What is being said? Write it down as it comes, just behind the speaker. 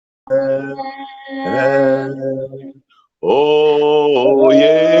Oh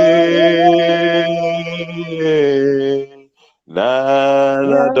yeah,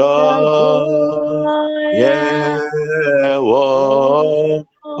 Nanado, yeah, oh,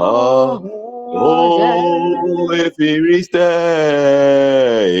 if he is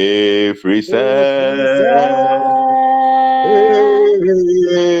there, if he said,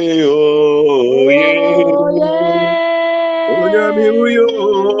 oh yeah. Onyami uyo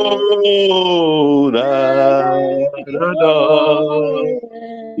na na na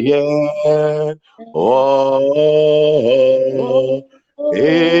yeah oh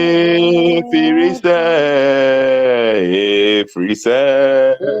if he said if he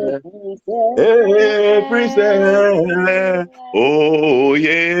said oh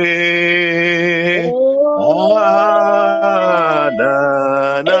yeah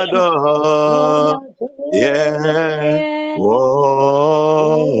na na na yeah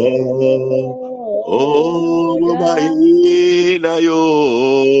whoa oh my na yo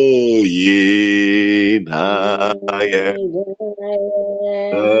ye na yeah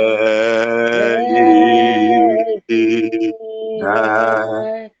ye na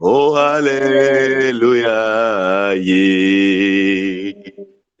oh hallelujah ye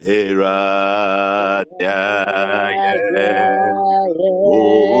era yeah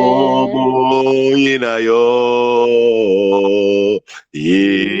oh boy na yo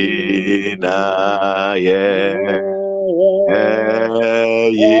na yeah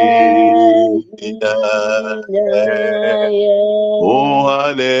na oh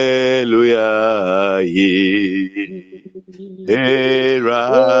hallelujah era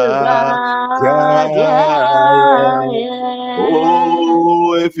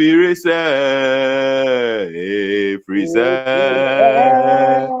oh if he say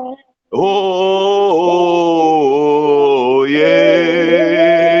oh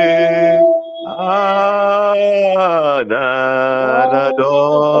yeah na na do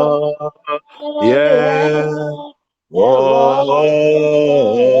yeah oh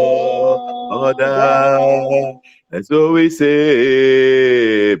da and so we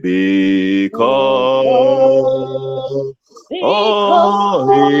say because all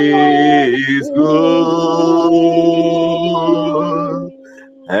is good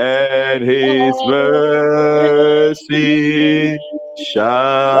and his mercy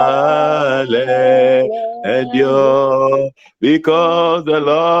shall endure because the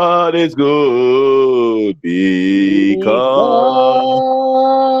Lord is good because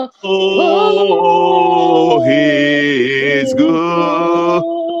oh he is good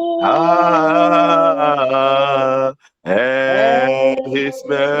and his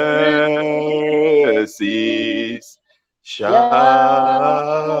mercies shall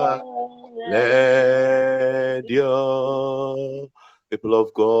endure. People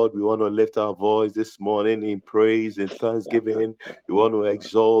of God, we want to lift our voice this morning in praise and thanksgiving. We want to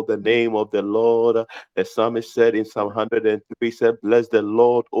exalt the name of the Lord. The psalmist said in Psalm 103, said, bless the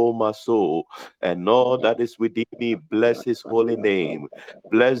Lord, O my soul, and all that is within me, bless his holy name.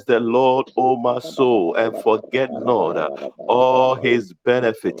 Bless the Lord, O my soul, and forget not all his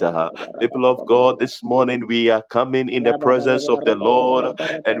benefit. People of God, this morning we are coming in the presence of the Lord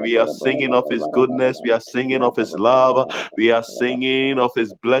and we are singing of his goodness, we are singing of his love, we are singing of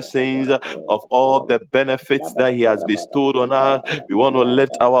his blessings, of all the benefits that he has bestowed on us. We want to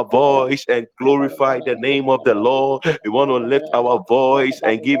lift our voice and glorify the name of the Lord. We want to lift our voice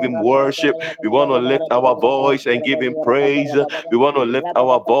and give him worship. We want to lift our voice and give him praise. We want to lift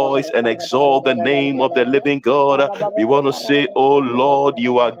our voice and exalt the name of the living God. We want to say, oh Lord,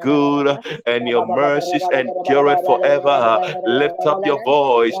 you are good and your mercies endure it forever. Lift up your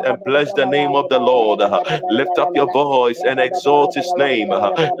voice and bless the name of the Lord. Lift up your voice and exalt his name.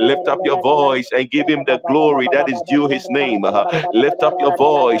 Lift up your voice and give him the glory that is due his name. Lift up your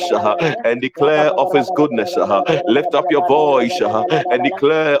voice and declare of his goodness. Lift up your voice and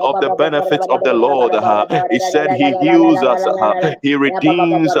declare of the benefits of the Lord. He said he heals us. He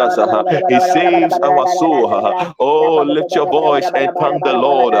redeems us. He saves our soul. Oh, lift your voice and thank the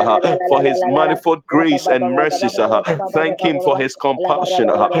Lord for his manifold grace and mercies. Thank him for his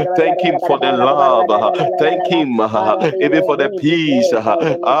compassion. Thank him for the love. Thank him even for the peace.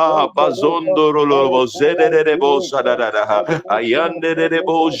 Bazondo rolobo zededebo sadadada.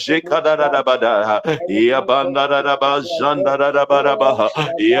 Ayandedebo jekadadadabada. Yabandadadaba zandadadabadaba.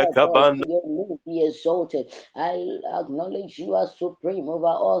 Yakabanda. Your name be exalted. I acknowledge you are supreme over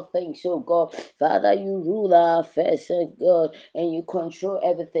all things, oh God. Father, you rule our affairs, oh God, and you control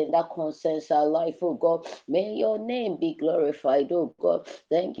everything that concerns our life, oh God. May your name be glorified, oh God.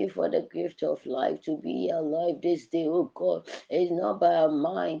 Thank you for the gift of life to be alive this day, oh God. It's not by our our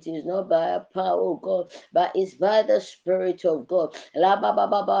minds, it's not by our power, oh God, but it's by the Spirit of God. La ba ba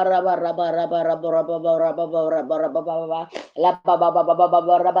ba ba ra ba ra ba ra ba ra ba ra ba ba ra ba ba ra ba ra ba ba ba. La ba ba ba ba ba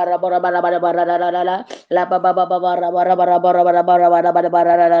ba ra ba ra ba ra ba ra ba ra ba ra la la la. La ba ba ba ba ba ra ba ra ba ra ba ra ba ra ba ra ba ra ba ra ba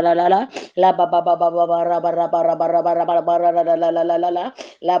ra la la la la. La ba ba ba ba ba ba ra ba ra ba ra ba ra ba ra ba ra la la la la la la.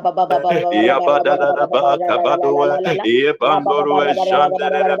 La ba ba ba ba ba ra ba ra ba ra ba ra ba Yabadadaba la la la la kabadua la la. La ba ba ba Yebandoru ra ba ra ba ra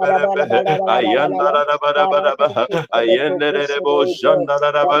ba ra ba ra ba ra ba Shandarabarabaha la la la la la. Father, thank Ayandarabarabaha you for the provision, Ayenderebo oh God,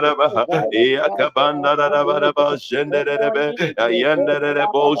 that is Shandarabarabaha provided for us and our family, oh Yakabandarabarabaha God. When our Shenderebe needs be met,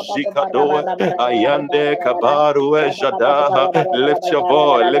 Ayenderebo Shikadoa Ayande Kabaru Jadaha. Lift your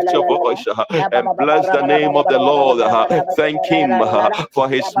voice and bless the name of the Lord. Thank him for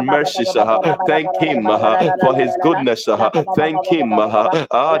his mercies. Thank him for his goodness. Thank him.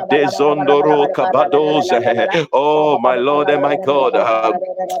 Dezondoro Kabados. Oh, my Lord and my God.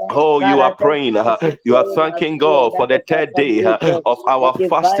 Oh, you are Father, thank praying. you for You are securing our thanking soul and God for that the of our third day family, oh God, of our and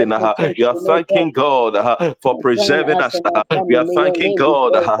divine fasting. You are protection, oh God. thanking God for Upon preserving us us. and our We family, are may your thanking name be God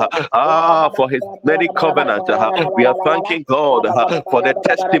glorified. for his many covenants. We are thanking God for the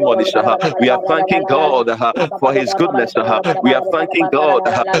testimonies. We are thanking God for his goodness. We are thanking God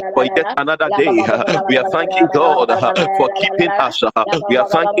for yet another day. We are thanking God for keeping us. We are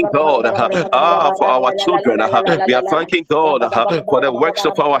thanking God for our children. We are thanking God for the works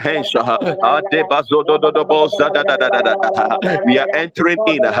of our hands. We are entering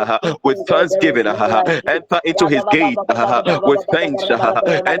in with thanksgiving. Enter into his gate with thanks.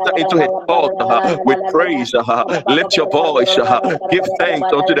 Enter into his court with praise. Lift your voice. Give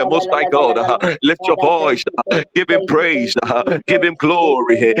thanks unto the Most High God. Lift your Father, voice. Give him praise. Give him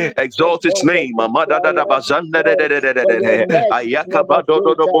glory. Exalt his name. for your mercy never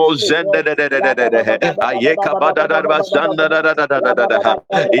fails us, Ayakabadodobo oh God. La ba ba ba ba ba ba ba ba ba ba ba ba ba ba ba ba ba. La ba ba ba ba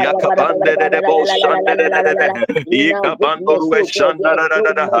ba ba ba ba ba ba ba ba la la la la la la la la la la. In our weakness, oh God, you are so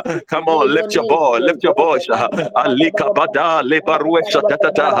merciful. Come May on, your lift your name voice, be lift your voice. exalted. La ba ba ba ba ba ba Alika ba ba ba. bada La ba ba ba ba lebaruesha ba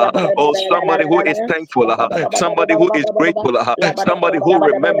ba ba ba tatata. ba ba Oh, ba la la somebody la who la is la. thankful, La ba ba ba ba ba ba somebody ba who ba is ba ba ba ba. grateful, La ba ba ba somebody ba ba who ba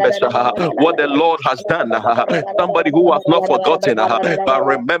ba ba remembers la la la la la what la the la. Lord has La ba done, ba ba ba ba ba ba ba somebody ba who has ba not ba ba forgotten, ba la la la but la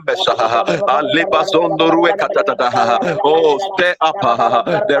la. remembers. Oh, stir up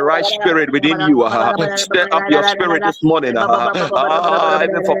the right spirit within you. Stir up your spirit this morning,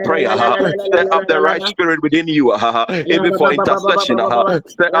 even for prayer. Stir up the right spirit within you, La even ba for ba ba ba ba ba ba intercession. ba ba ba.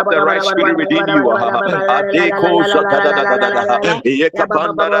 Stir La up ba the la ba right la ba la spirit ba la within ba la you. ba la ba la la la Adeko la la la la la la la la zadadadadada. la. La ba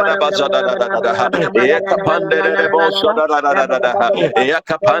ba ba ba ba la ba la ba la ba la ba la ba la ba la la la la la la la la la la. La ba ba ba ba ba ba.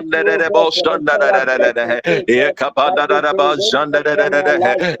 Thank you, O God, for the shower blessings, O God, that you've been raining upon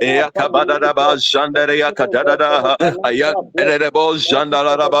our lives and our family, O God. Thank you, O God, for the financial blessings. Thank you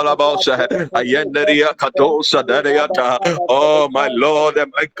for the marital blessings, O God. Thank you, Abba Father, for Oh, my divine Lord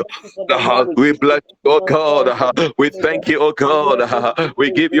and my protection. Thank you for the God. marriage. We bless you, oh Oh God. God, the We mission, oh thank God. you, oh May God. your name be We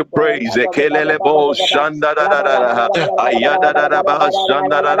praised, give you oh God. praise. Ekelelebo shandadadada. Ayadadadaba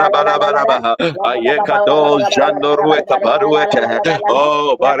shandadadabadabadaba. Ayekado jandoruwe kabaruete.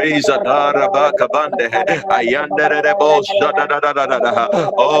 Oh, bariza daraba kabande. Ayanderebo shadadadadada.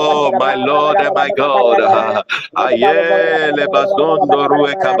 Oh, my Lord and my God. Ayele bazondo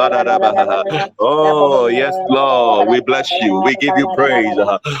ruwe kabadadaba. Oh, yes, Lord. We bless you. We give you praise.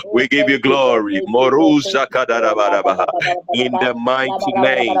 Oh, We give you thank you, God. glory. Thank you, God. Thank Moruza you, God. kadadabadaba. In the mighty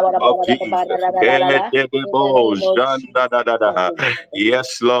name of Jesus. In the Kedebo name of jandadadada. Jesus.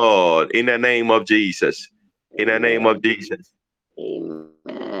 Yes, Lord. In the name of Jesus. In the name of Amen. Jesus.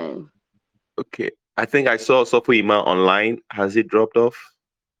 Amen. Okay. I think I saw Sofu Ima online. Has he dropped off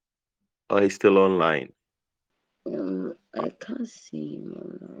or he's still online? I can't see him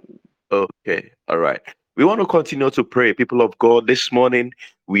online. Okay, all right. We want to continue to pray, people of God. This morning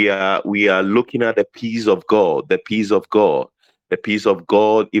we are looking at the peace of God, the peace of God, the peace of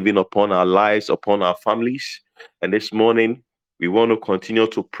God, even upon our lives, upon our families. And this morning we want to continue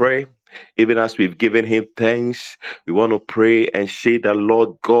to pray, even as we've given Him thanks. We want to pray and say that, Lord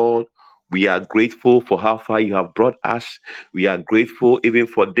God, we are grateful for how far you have brought us. We are grateful even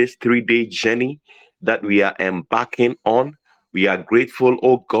for this 3-day journey that we are embarking on. We are grateful,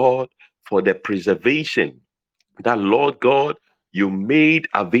 oh God, for the preservation that, Lord God, you made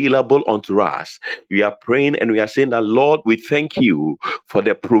available unto us. We are praying and we are saying that, Lord, we thank you for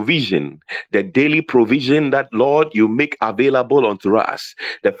the provision, the daily provision that, Lord, you make available unto us.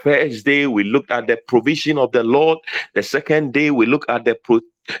 The first day we looked at the provision of the Lord. The second day we look at the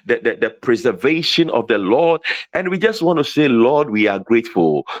the preservation of the Lord. And we just want to say, Lord, we are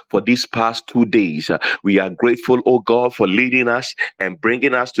grateful for these past 2 days. We are grateful, oh God, for leading us and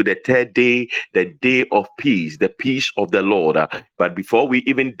bringing us to the third day, the day of peace, the peace of the Lord. But before we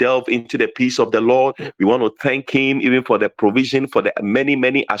even delve into the peace of the Lord, we want to thank Him even for the provision, for the many,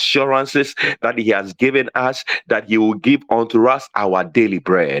 many assurances that He has given us, that He will give unto us our daily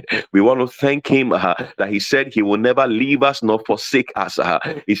bread. We want to thank Him that He said He will never leave us nor forsake us.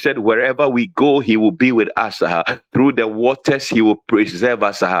 He said, wherever we go, He will be with us. Through the waters, He will preserve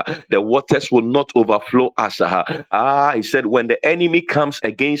us. The waters will not overflow us. He said, when the enemy comes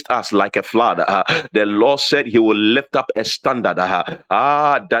against us like a flood, the Lord said He will lift up a standard.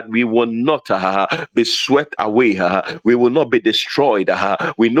 That we will not be swept away. We will not be destroyed.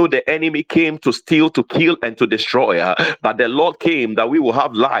 We know the enemy came to steal, to kill, and to destroy. But the Lord came that we will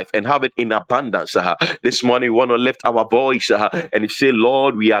have life and have it in abundance. This morning, we want to lift our voice and say,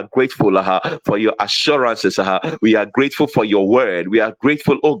 Lord, we are grateful for your assurances. We are grateful for your word. We are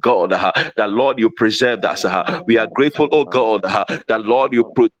grateful, oh God, that Lord, you preserved us. We are grateful, oh God, that Lord,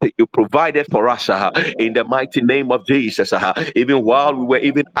 you provided for us in the mighty name of Jesus. Even while we were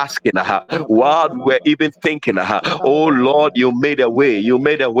even asking, while we were even thinking, oh Lord, you made a way. You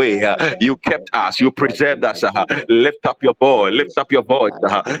made a way. You kept us. You preserved us. Lift up your voice. Lift up your voice.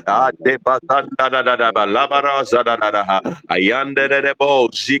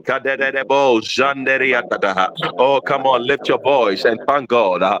 Oh, come on, lift your voice and thank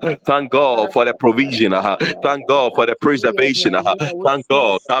God. Thank God for the provision. Thank God for the preservation. Thank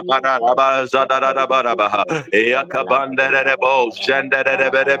God.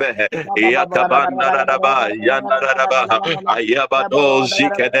 Ayabado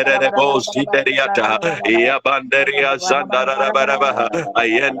zikedebo zideriata. Yabanderia zandarabarabaha.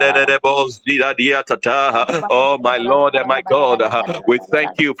 Ayenderebo zidadiatata. Oh, my Lord and my God, we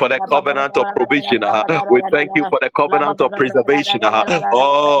thank you for the covenant of provision. We thank you for the covenant of preservation.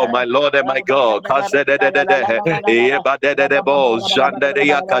 Oh, my Lord and my God. Kazedededede. Yebadededebo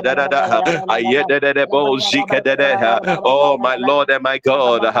zanderiakadadada. Ayedededebo zikedede. Oh, my Lord and my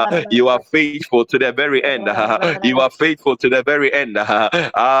God, you are faithful to the very end. You are faithful to the very end.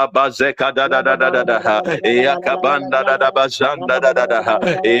 Abazeka da da da da da da. Yakabanda da da bazanda da da da.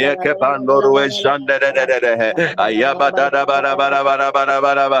 Yakabando ruezanda da da da da. Ayaba da da ba da ba da ba da ba da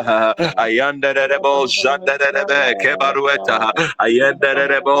ba da ba. Ayanda da da bo zanda da da ba. Kebarueta. Ayanda da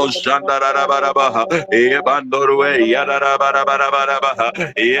da bo zanda da da ba da ba. Yabando rue yada da ba da ba da ba da ba.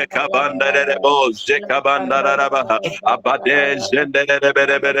 Yakabanda da da bo zekabanda da da ba. Abade zende da da ba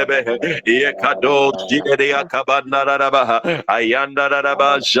da ba da ba. Yekado zide ya kabanda da da ba. Ayanda da da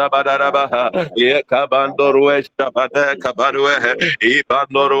ba jabada da ba. Yekabando rue jabada kabarue.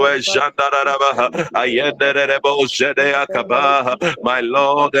 Ibando rue janda da da ba. Ayanda da da bo zede ya kaba. My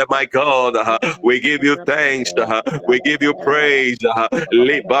Lord and my God, we give you thanks. We give you praise.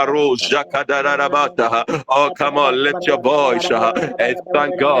 Libaro Jakadarabata. Oh, come on, lift your voice and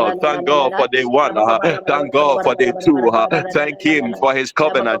thank God. Thank God for day one. Thank God for day two. Thank Him for His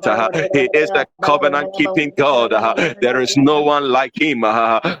covenant. He is the covenant keeping God. There is no one like Him.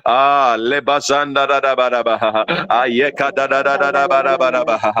 Lebazanda da da ba da ba. Ayeka da da da da da ba da ba da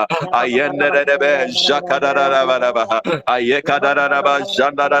ba. Ayenda da da be Jakada da da ba da ba. Ayeka da da da ba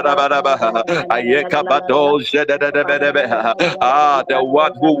Janda da da ba da ba. Ayeka bado jeda da da ba da ba. The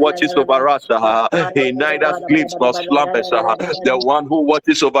one who watches over us, he neither sleeps nor slumbers. The one who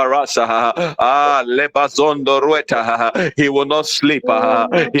watches over us, lebazondo rueta, he will not sleep,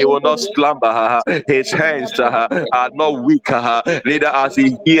 he will not slumber. His hands are not weak, neither as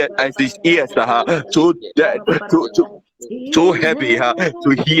he hear as his ears too dead, too heavy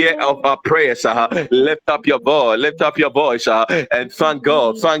to hear of our prayers. Lift up your voice, and thank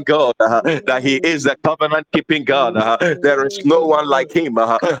God that He is the covenant keeping God. There is no one like Him.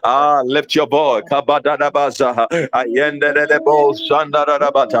 Lift your voice. Kabadadabaza. Ayendedebo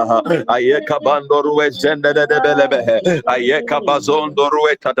shandarabata. Ayekabando ruwe zendedebelebe. Ayekabazondo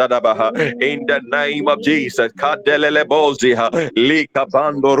ruwe tadadabaha. In the name of Jesus. Kadelelebozi.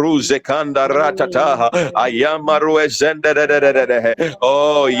 Likabando ruze kandaratata. Ayamaru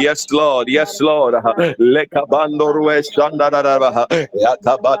oh, yes, Lord. Yes, Lord. Lekabando ruwe shandarabah.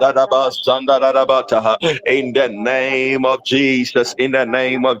 Yakabadadaba shandarabata. In the name of Jesus. In the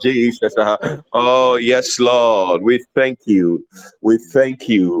name of Jesus. Oh, yes, Lord. We thank you. We thank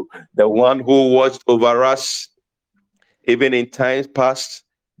you. The one who watched over us, even in times past,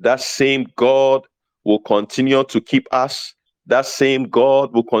 that same God will continue to keep us That same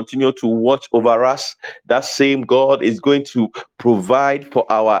God will continue to watch over us. That same God is going to provide for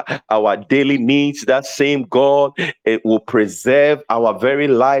our daily needs. That same God, it will preserve our very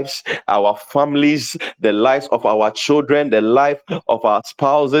lives, our families, the lives of our children, the life of our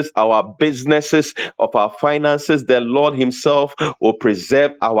spouses, our businesses, of our finances. The Lord himself will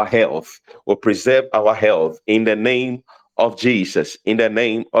preserve our health, will preserve our health in the name of Jesus, in the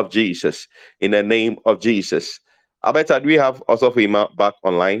name of Jesus, in the name of Jesus. Alberta, do we have also Ima back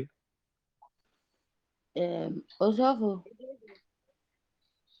online? Osafo,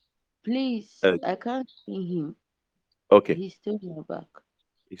 please, Uh, I can't see him. okay, He's still not back.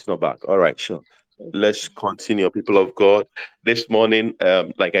 it's not back. All right, sure. Let's Okay. continue, people of God. This morning,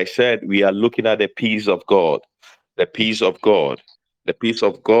 like I said, we are looking at the peace of God. The peace of God. The peace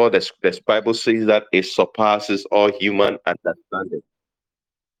of God, the Bible says that it surpasses all human understanding.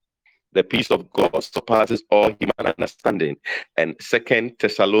 The peace of God surpasses all human understanding. And Second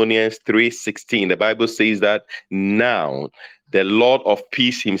Thessalonians 3:16, the Bible says that now the Lord of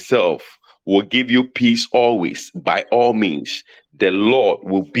peace himself will give you peace always, by all means. The Lord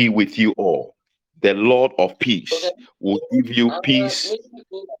will be with you all. The Lord of peace will give you peace.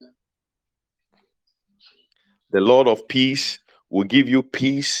 The Lord of peace will give you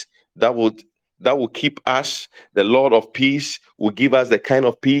peace that would that will keep us. The Lord of peace will give us the kind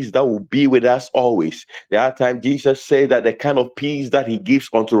of peace that will be with us always. The other time Jesus said that the kind of peace that he gives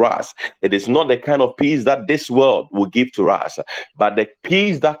unto us, it is not the kind of peace that this world will give to us, but the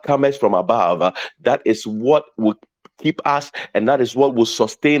peace that comes from above. That is what will keep us, and that is what will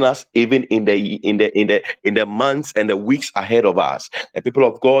sustain us even in the months and the weeks ahead of us. And people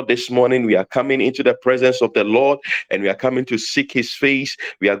of God, this morning we are coming into the presence of the Lord, and we are coming to seek his face.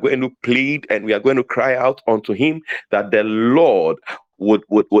 We are going to plead and we are going to cry out unto him that the Lord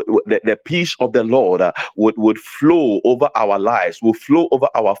the peace of the Lord would flow over our lives, will flow over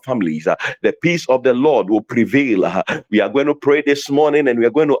our families. The peace of the Lord will prevail. We are going to pray this morning, and we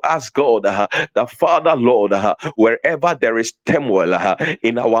are going to ask God the Father, Lord, wherever there is turmoil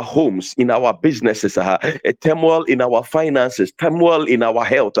in our homes, in our businesses, a turmoil in our finances, turmoil in our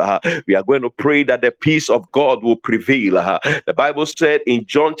health, we are going to pray that the peace of God will prevail. The Bible said in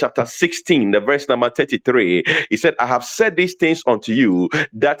John chapter 16, the verse number 33, he said, I have said these things unto you,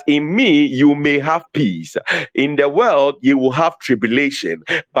 that in me you may have peace. In the world you will have tribulation,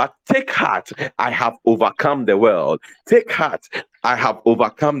 but take heart, I have overcome the world. Take heart, I have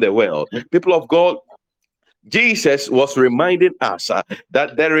overcome the world. People of God, Jesus was reminding us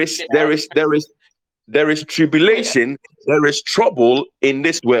that there is tribulation, there is trouble in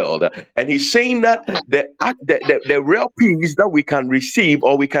this world. And he's saying that the real peace that we can receive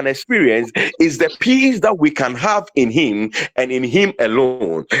or we can experience is the peace that we can have in him and in him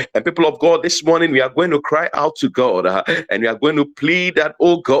alone. And people of God, this morning we are going to cry out to God and we are going to plead that,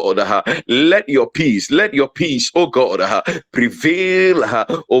 oh God, let your peace, oh God, prevail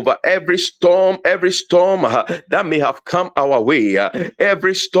over every storm that may have come our way,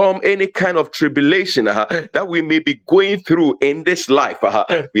 every storm, any kind of tribulation that we may be going through in this life.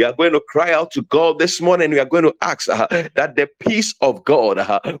 We are going to cry out to God this morning. We are going to ask that the peace of God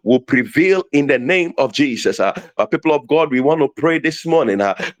will prevail in the name of Jesus. People of God, we want to pray this morning.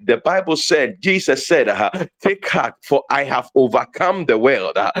 The Bible said, Jesus said, take heart, for I have overcome the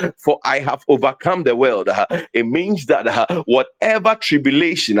world. For I have overcome the world. It means that whatever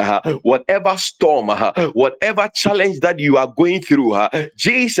tribulation, whatever storm, whatever challenge that you are going through,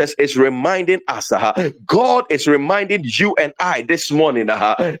 Jesus is reminding us, God is reminding you and I this morning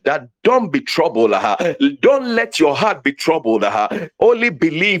that don't be troubled. Don't let your heart be troubled. Only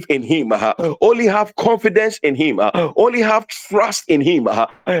believe in him. Only have confidence in him. Only have trust in him.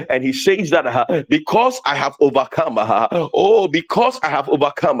 And he says that because I have overcome, because I have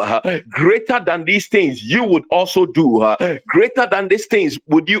overcome, greater than these things you would also do. Greater than these things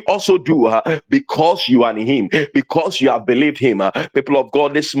would you also do because you are in him, because you have believed him. People of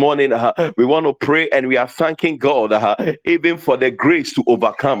God, this morning we want to pray and we are thanking God even for the grace to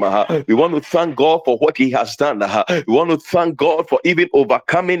overcome. We want to thank God for what he has done. We want to thank God for even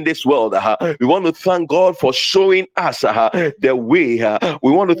overcoming this world. We want to thank God for showing us the way.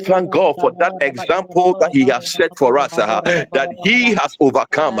 We want to thank God for that example that he has set for us, that he has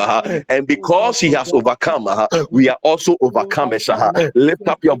overcome. And because he has overcome, we are also overcomers. Lift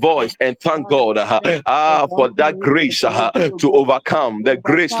up your voice and thank God for that grace to overcome, the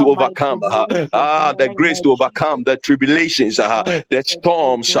grace to overcome, the grace to overcome the tribulations, the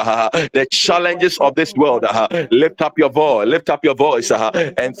storms, the challenges of this world. Lift up your voice,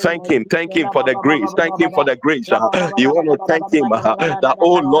 and thank him. Thank him for the grace. Thank him for the grace. You want to thank him that,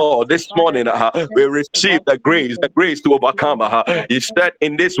 oh Lord, this morning we receive the grace to overcome. He said,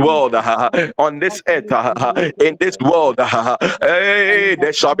 in this world, on this earth, in this world, hey,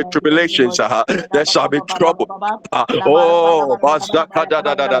 there shall be tribulations, there shall be trouble. Oh, Basaka da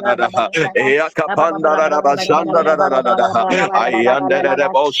da da da da da, Yakapanda da da Bashanda da da da da da, Ayanda da da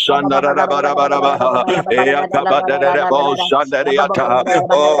Boshanda da da ba da ba da ba, Yakabada da da Boshanda da da.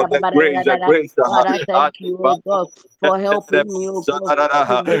 Oh, the grace, God, I thank you, oh God, for helping me, oh God,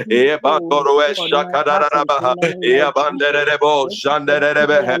 to make me whole, God, my purpose, in the name of Jesus.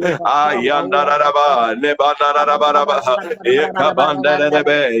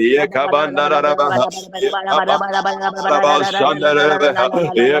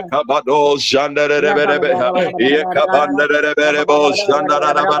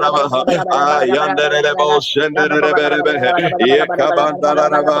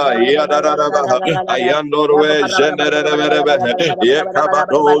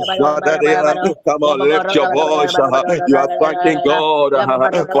 Come on, lift your voice. You are thanking God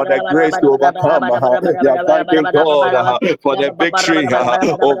for the grace to overcome. You are thanking God for the victory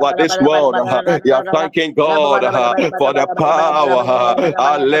over this world. You are thanking God for the power.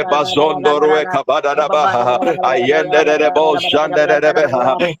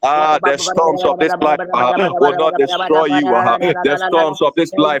 The storms of this life will not destroy you. The storms of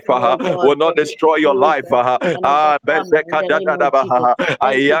this life will not destroy your life.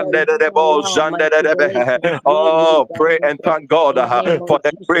 Oh, pray and thank God for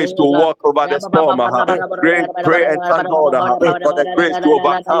the grace to walk over the storm. Pray and thank God for the grace to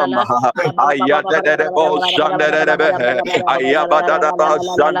overcome.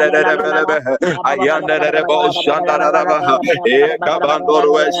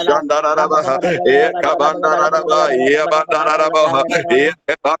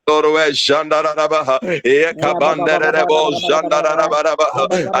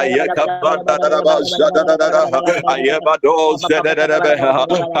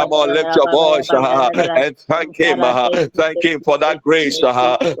 Come on, lift your voice and thank him. Thank him for that grace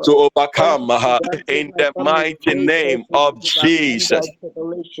to overcome in the mighty name of Jesus.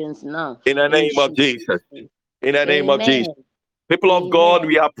 In the name of Jesus. In the name of Jesus. People of God,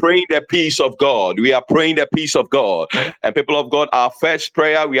 we are praying the peace of God. We are praying the peace of God. And people of God, our first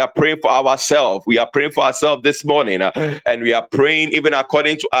prayer, we are praying for ourselves. We are praying for ourselves this morning. And we are praying even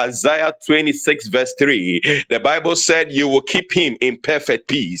according to Isaiah 26 verse 3. The Bible said, you will keep him in perfect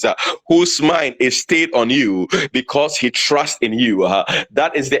peace, whose mind is stayed on you because he trusts in you.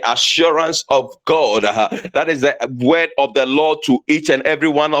 That is the assurance of God. That is the word of the Lord to each and every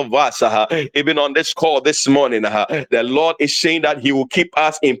one of us. Even on this call this morning, the Lord is saying that he will keep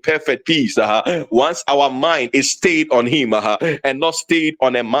us in perfect peace once our mind is stayed on him and not stayed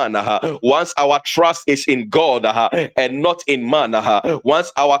on a man. Once our trust is in God and not in man.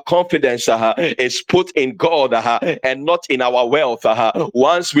 Once our confidence is put in God and not in our wealth.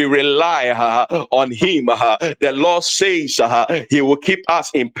 Once we rely on him, the Lord says he will keep us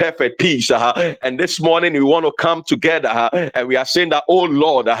in perfect peace. And this morning we want to come together and we are saying that, oh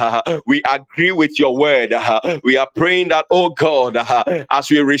Lord, we agree with your word. We are praying that, oh God, as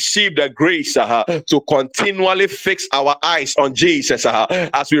we receive the grace to continually fix our eyes on Jesus,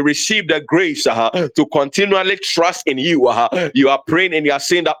 as we receive the grace to continually trust in you, you are praying and you are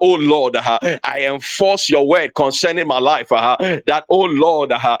saying that, oh Lord, I enforce your word concerning my life, that, oh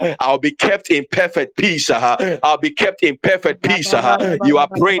Lord, I'll be kept in perfect peace. I'll be kept in perfect peace. You are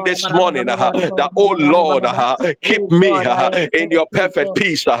praying this morning that, oh Lord, keep me in your perfect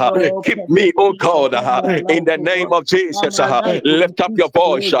peace. Keep me, oh God, in the name of Jesus. Lift up your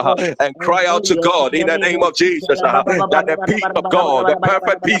voice and cry out to God in the name of Jesus that the peace of God, the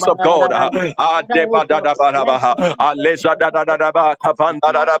perfect peace of God,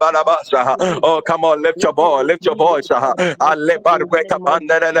 oh, come on, lift your voice, lift your voice.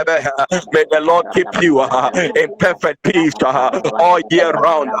 May the Lord keep you in perfect peace all year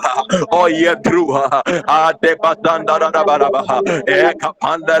round, all year through.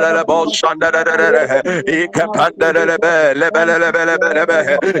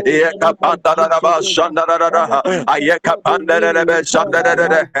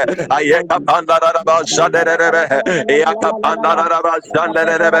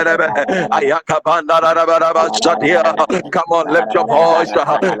 Come on, lift your voice,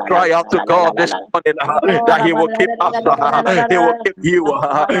 cry out to God this morning that he will keep us, he will keep you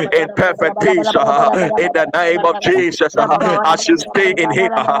in perfect peace in the name of Jesus. As you stay in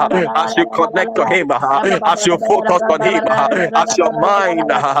him, as you connect to him, as you focus on him, as your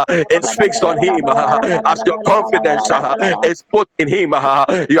mind is fixed on Him, as your confidence is put in Him.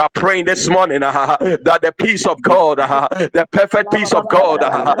 You are praying this morning that the peace of God, the perfect peace of God,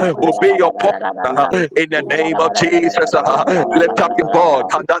 will be your portion in the name of Jesus. Lift up your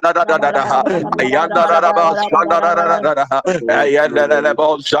God.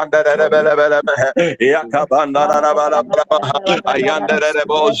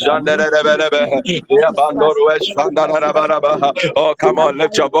 Oh, come on,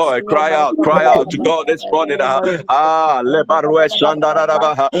 lift your voice. Cry out to God this morning.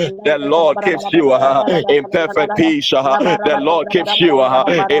 The Lord keeps you in perfect peace. The Lord keeps you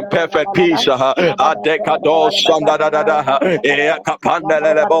in perfect peace. Adekado shandadada.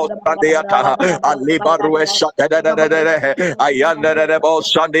 Kapandelebo sandiata. Alibarue shatadadadada. Ayandelebo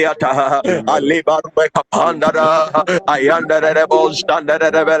sandiata. Alibarue kapandada. Ayandelebo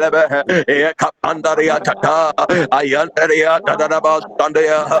sandadadabelebe. Kapandariata. Ayandariata dadaba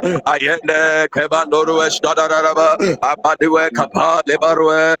sandia. Ayende kebandorue stadadadaba. Abadiwe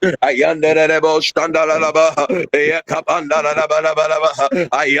kapalibarue. Ayandelebo standalaba. Kapandalaba.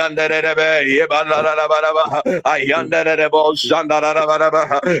 Ayandelebe yebanalaba. Ayandelebo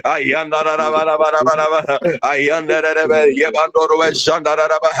standalaba. Ayandelaba. Ayandelebe yebandorue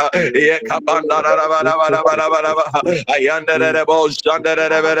standalaba. Kapandalaba. Ayandelebo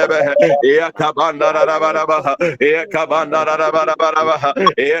standalaba. Kapandalaba. Kapandalaba.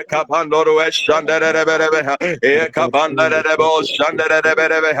 Kapandorue standalaba. Kapandalebo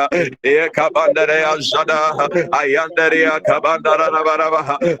standalaba. Kabandere Azada, Ayanderia Kabandara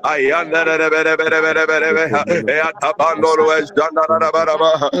Baraba, Ayandere Bere, Kabandoro Zandara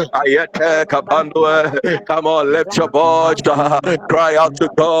Baraba, Ayete Kabandue. Come on, lift your voice, cry out to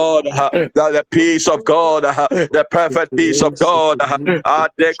God that the peace of God, the perfect peace of God,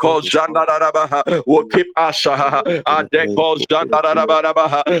 Adeko Zandara will keep us, Adeko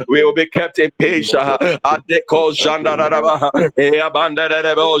Zandara, we will be kept in peace, Adeko Zandara, Eabandere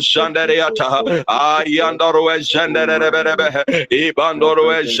Shandariata, Ayandoro Shandarebe,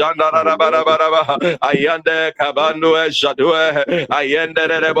 Ibandoro Shandarabaraba, Ayande Kabando Shadue,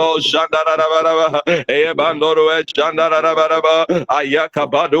 Ayanderebo Shandarabaraba, Ebandoro Shandarabaraba,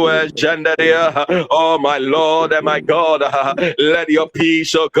 Ayakabadu Shandaria. Oh, my Lord and my God, let your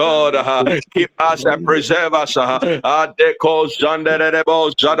peace, oh God, keep us and preserve us. Adeko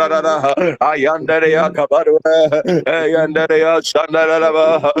Shandarebo Shadara, Ayanderia Kabadu, Ayanderia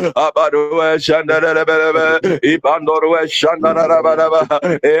Shandaraba. Abadue Shandarebe, Ibandorue Shandaraba,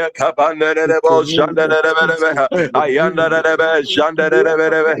 Ekapanderebo Shandarebe, Ayandarebe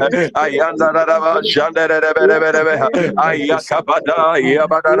Shandarebe, Ayandaraba Shandarebe, Ayakabada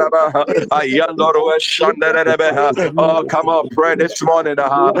Yabadaraba, Ayandorue Shandarebe. Oh, come on, pray this morning.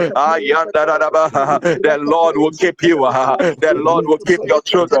 Ayandaraba, the Lord will keep you. The Lord will keep your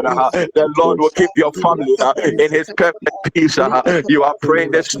children. The Lord will keep your family in His perfect peace. You are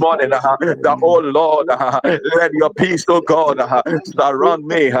praying this morning that, oh Lord, let your peace, oh God, surround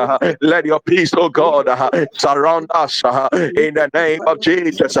me. Let your peace, oh God, surround us in the name of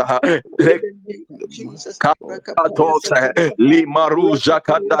Jesus. Katose limaruja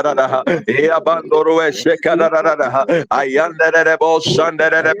kadarada eabandorwe shekadarada ayandere bo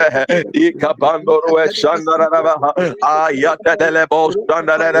shandere ikabandorwe shandarada ayatele bo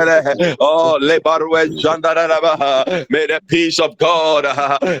shandere oh lebarwe shandarada. May the peace of God,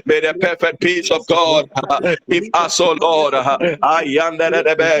 may the perfect peace of God keep us, oh Lord.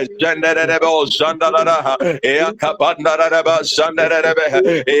 Ayandere be shandere bo shandarada eakabandara shandere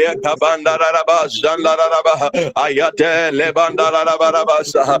eakabandara shandarada ayate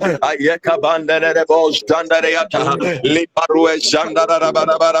lebandarabarabasa ayeka bandere bo standareyata liparwe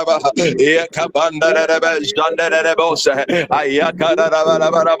shandarabaraba ayeka bandere be standere bo se ayaka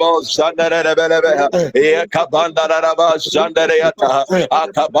darabarabo standere belebe ayeka bandaraba standereyata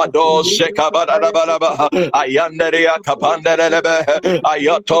akabado shekabarabaraba ayandere akabandere be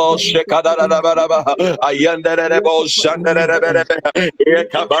ayato shekadarabaraba ayandere bo standere belebe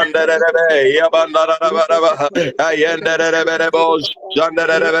ayeka bandere be yabandarabaraba ayenderebe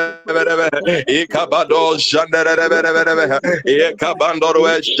janderebe ikabado janderebe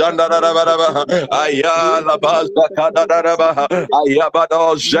ikabandorwe janderebe ayala baza kadaraba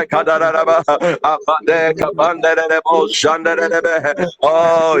ayabado jekadaraba abade kabanderebe janderebe.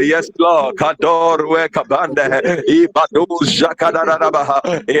 Oh yes Lord, kadorwe kabande ibadu jakadaraba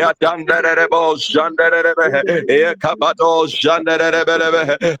yadanderebe janderebe ikabado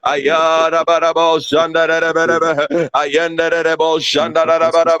janderebe ayara Ayabarabo Shandarebe, Ayenderebo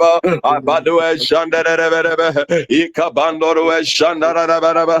Shandaraba, Abadue Shandarebe, Ikabandorue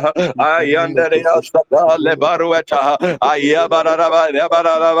Shandaraba, Ayanderia Sata Lebarueta, Ayabaraba,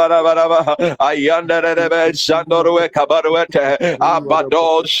 Yabaraba, Ayanderebe Shandorue Kabaruete,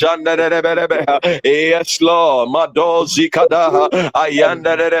 Abado Shandarebe, yes, Lord, Mado Zikada,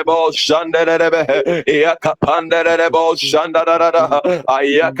 Ayanderebo Shandarebe, Yakapanderebo Shandarada,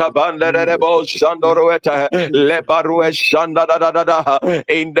 Ayakabanderebo Shandorueta, Lebarue Shandadada,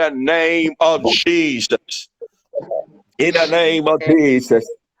 in the name of Jesus. In the name of Jesus.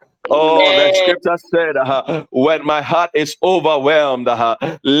 Oh, the Amen. scripture said, when my heart is overwhelmed,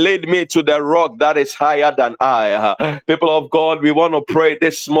 lead me to the rock that is higher than I. People of God, we want to pray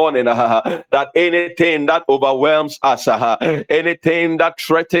this morning that anything that overwhelms us, anything that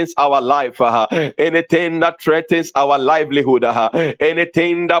threatens our life, anything that threatens our livelihood,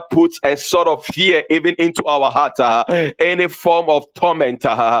 anything that puts a sort of fear even into our heart, any form of torment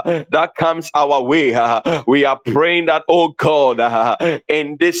that comes our way, we are praying that, oh God,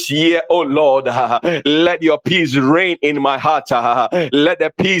 in this year, oh Lord, let your peace reign in my heart. Let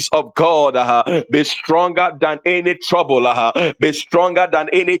the peace of God be stronger than any trouble, be stronger than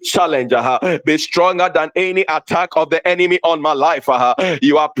any challenge, be stronger than any attack of the enemy on my life.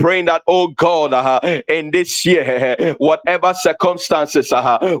 You are praying that, oh God, in this year, whatever circumstances,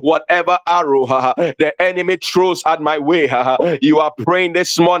 whatever arrow the enemy throws at my way, you are praying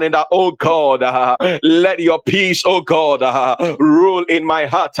this morning that, oh God, let your peace, oh God, rule in my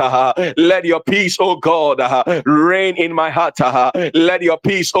heart. Let your peace, oh God, reign in my heart. Let your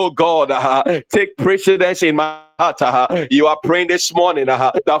peace, oh God, take precedence in my heart. You are praying this morning,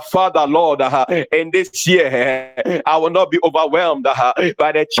 the Father, Lord, in this year, I will not be overwhelmed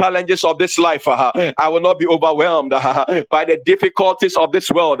by the challenges of this life. I will not be overwhelmed by the difficulties of this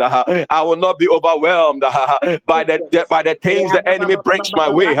world. I will not be overwhelmed by the things the enemy brings my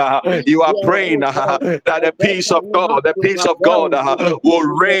way. You are praying that the peace of God, the peace of God will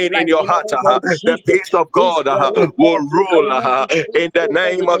reign in your heart. The peace of God will rule in the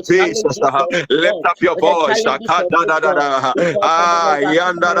name of Jesus. Lift up your voice.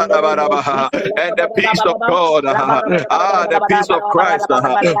 And the peace of God, the peace of Christ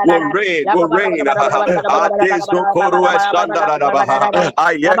will reign, will reign.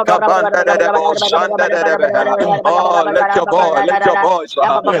 Oh, lift your voice, lift your voice.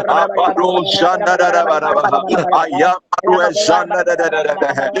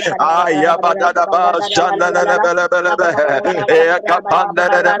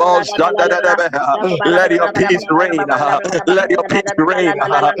 Let your peace reign. Let your peace reign.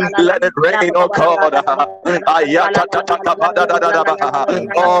 Let it rain, oh God.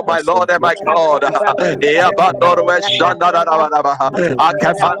 Oh, my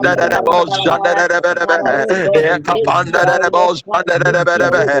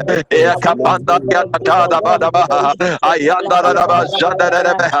Lord and my God.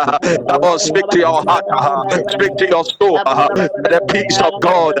 Come on, speak to your heart, speak to your soul. The peace of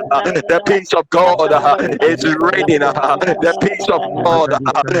God, the peace of God is reigning. The peace of God.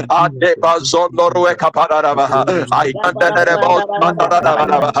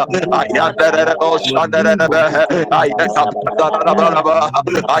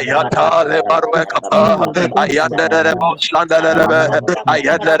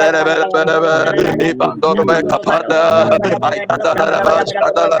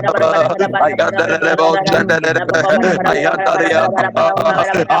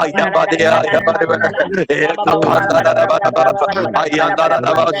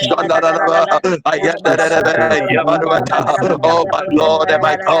 Oh, my Lord and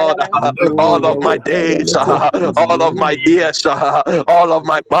my God, all of my days, all of my years, all of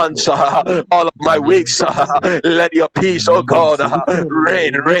my months, all of my weeks, let your peace, oh God,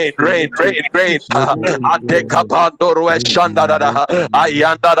 reign, reign, reign, reign, reign. Atekapandoro Shandada,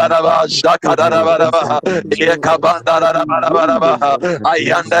 Ayandada, Shakadaba, Ekabandada,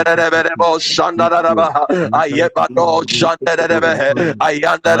 Ayandada, Shandada, Ayebado, Shandada,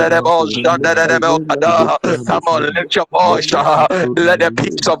 Ayandada, Shandada. Come on, lift your voice. Let the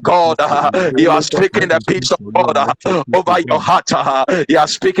peace of God, you are speaking the peace of God over your heart. You are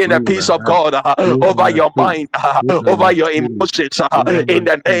speaking the peace of God over your mind, over your emotions. In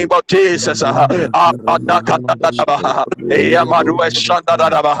the name of Jesus.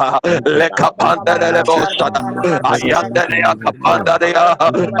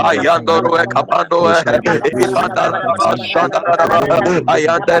 Ibandaraba Shandaraba,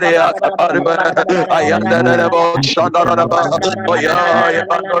 Ayandaria Kabarba, Ayandarabo Shandaraba, Oya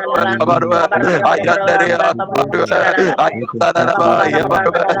Yabarba Kabarba, Ayandaria Kabarba, Ayandaraba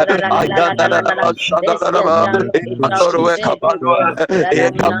Yabarba, Ayandaraba Shandaraba, Ikandorwe Kabarba,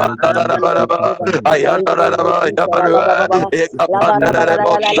 Ekabandaraba, Ayandaraba Yabarba,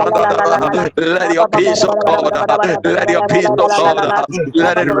 Ekabandarabo Shandaraba. Let your peace of God, let your peace of God,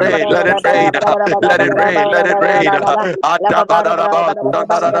 let it rain, let it rain, let it rain, let it rain. Adabaraba,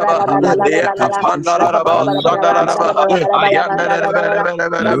 Sandaraba, Ekapandaraba, Sandaraba, Ayandaraba,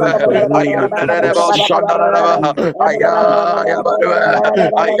 Ayandaraba, Sandaraba,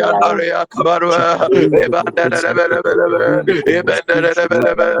 Ayandaria Kabarua, Ebandaraba,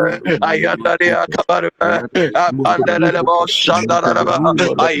 Ebandaraba, Ayandaria Kabarua, Abandaraba, Sandaraba,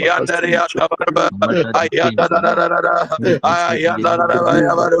 Ayandaria Kabarua, Ayandaraba,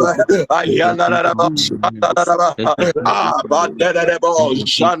 Ayandaraba, Abandarabo,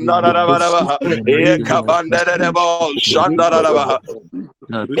 Shandaraba, Ekabandarabo, Shandaraba.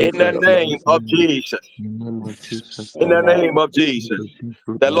 In the name of Jesus. In the name of Jesus.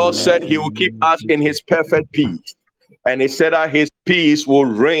 The Lord said he will keep us in his perfect peace. And he said that his peace will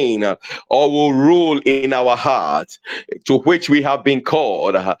reign or will rule in our hearts, to which we have been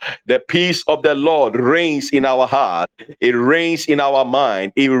called. The peace of the Lord reigns in our heart. It reigns in our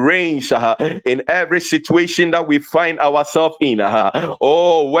mind. It reigns in every situation that we find ourselves in.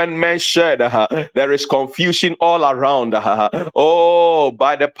 Oh, when men said there is confusion all around. Oh,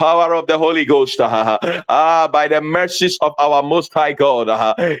 by the power of the Holy Ghost, by the mercies of our Most High God,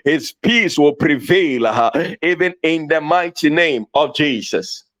 his peace will prevail even in the mighty name of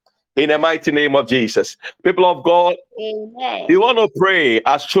Jesus. In the mighty name of Jesus. People of God, Amen. we want to pray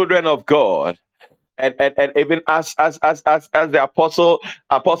as children of God. And even as the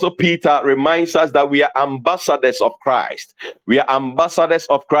apostle Peter reminds us that we are ambassadors of Christ. We are ambassadors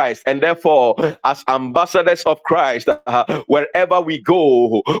of Christ, and therefore, as ambassadors of Christ, wherever we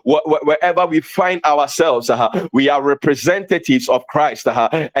go, wherever we find ourselves, we are representatives of Christ,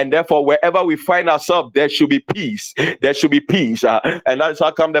 and therefore, wherever we find ourselves, there should be peace. There should be peace, and that's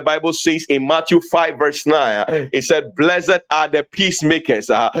how come the Bible says in Matthew 5 verse 9, it said, "Blessed are the peacemakers,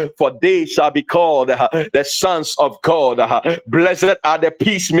 for they shall be called the sons of God." Blessed are the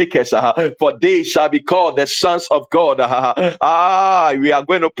peacemakers, for they shall be called the sons of God. We are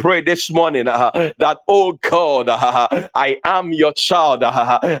going to pray this morning that, oh God, I am your child,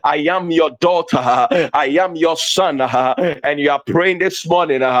 I am your daughter, I am your son, and you are praying this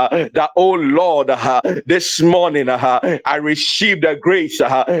morning that, oh Lord, this morning I receive the grace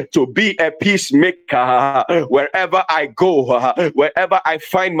to be a peacemaker wherever I go, wherever I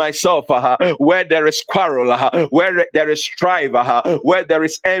find myself, where there is quarrel, where there is strife, where there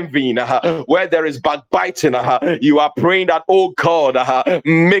is envy, where there is backbiting. You are praying that, oh God,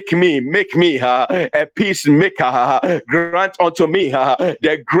 make me a peacemaker. Grant unto me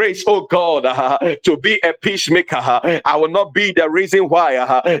the grace, oh God, to be a peacemaker. I will not be the reason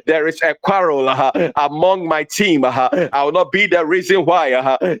why there is a quarrel among my team. I will not be the reason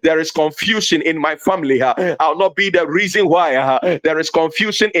why there is confusion in my family. I will not be the reason why there is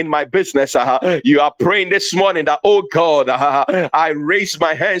confusion in my business. You are praying this morning that, oh God, I raise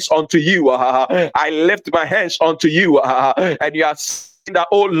my hands unto you. I lift my hands unto you, and you are that,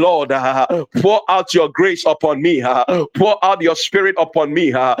 oh Lord, pour out your grace upon me, pour out your spirit upon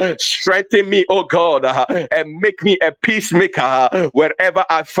me, strengthen me, oh God, and make me a peacemaker wherever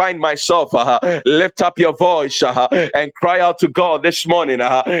I find myself. Lift up your voice and cry out to God this morning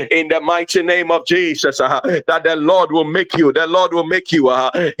in the mighty name of Jesus, that the Lord will make you,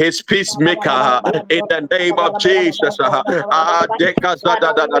 his peacemaker in the name of Jesus.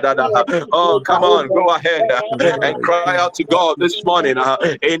 Oh, come on, go ahead and cry out to God this morning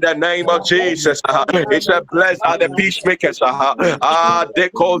in the name of Jesus. It's a blessed are the peacemakers.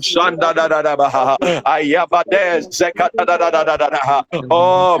 Deko shanda da da da ba. Ayabade zekata da da da da da.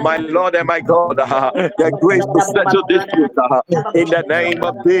 Oh, my Lord and my God, the grace to settle disputes in the name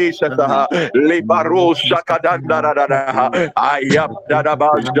of Jesus. Libaro shakadanda da da da. Ayab da da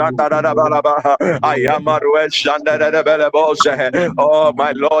ba shanda da da ba ba. Ayamaru shanda da da ba ba. Oh,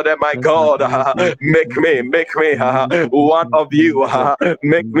 my Lord and my God, make me one of you.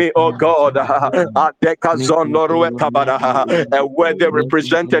 Make me, oh God, a worthy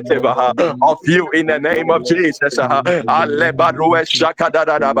representative of you in the name of Jesus. Alebarue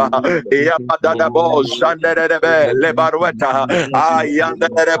shakadadadaba, Eabadadabo, Shanderebe, Lebarueta,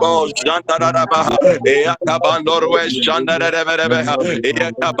 Ayanderebo, Shandaraba, Eakabandorwe, Shandarebe,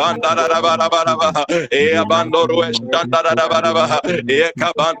 Eakabandarabaraba, Eabandorwe, Shandaraba,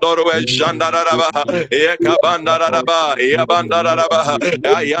 Eakabandorwe, Shandaraba, Eakabandaraba, Eabandaraba,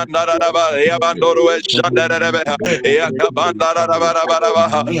 Ayandaraba, Eabandorwe, Shandarebe,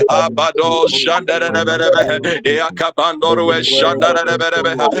 Eakabandarabaraba, Abado, Shandarebe, Eakabandorwe, Shandarebe,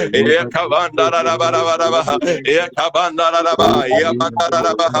 Ekabandarabaraba, Ekabandaraba,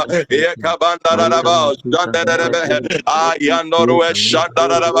 Yabandaraba, Ekabandaraba, Jandarebe, Ayandoru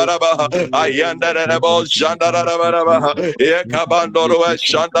Shandarabaraba, Ayandarabo, Shandarabaraba, Ekabandoru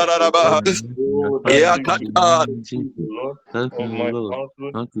Shandaraba, Oh, that you Yakata. Lord, Help me, on O my Lord,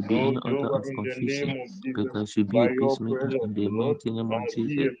 household, not to be no any author Jehovah, of in the confusion, name of but Jesus. I should be By a your peacemaker presence, in the Lord, mighty name of I'll be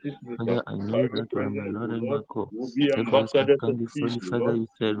Jesus. a peacemaker. Father, I By know your that you are my presence, Lord O and my Lord, God. we'll be Therefore, as I ambassadors of stand before peace, you, O Father, Lord. you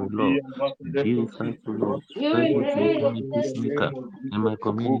said, O We'll Lord, be ambassadors of Jesus, peace, O O Lord, Lord. help Oh, me to become Jehovah, a in the peacemaker name of in Jesus, my we'll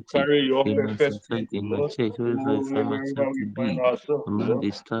community, carry your in my perfect peace, society, O in my Lord. church, wherever I Oh, find wherever myself we to find be. ourselves, O Among Lord.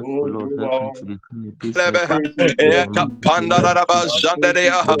 the staff, O Oh, Lord, help me Jehovah, to become a Lebe, peacemaker thank you in for the peace. mighty name of Ekapandaraba, I Jesus. thank you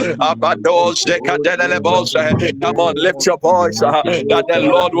Jandaria, for In the peace. name of Abado, Jesus. Oh, In Jehovah, Zekadelebos. in the the Come on, name lift of your in the Jesus. voice, mighty name Oh, that of the Father, Jesus.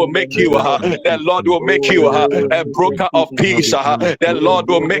 Lord will in the make you, name Help of me, the Jesus. Lord Jesus. will make you Help Oh, me, a Jesus. broker representative of of Help peace. peace. me, The Oh, Lord Jesus.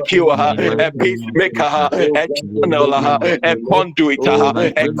 will Jehovah, make in you the In the name a of mighty Jesus. name of peacemaker, Jesus. Oh, a grant In us the your channel, mighty peace, name of a O Jesus. Lord. conduit, In the Oh, a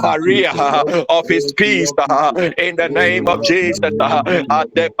mighty grant name us of peace, career O Jesus. Lord. of His Oh, King peace. of peace. In the Oh, name of Lord, Jesus, in the name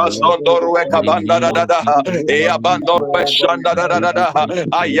of Jesus. Adebasondoro Jehovah, In in the the name name of of Ekabandada, Jesus. Jesus. Eabandoro Jehovah, in the name of Shandada, Jesus.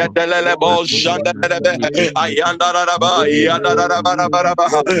 Oh, Ayedelebo Jehovah, in the Shandada, name of Jesus. Ayandaraba, Oh, Yadarabaraba,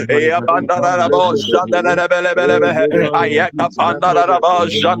 Jehovah, Eabandarabo peace, O Lord. Oh, Shandada, Jehovah, peace, grant us your Ayakapandaraba peace.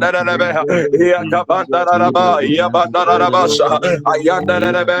 Shandada, Grant us peace, Jesus, in the Yakabandaraba, name. Oh, Yabandarabasa, Jehovah, in the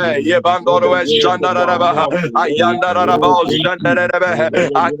name of Jesus. Ayandarebe, Let the Yebandoro words of our Shandaraba, mouth, O Lord. Oh, Ayandarabo bring peace. Let Shandarebe, the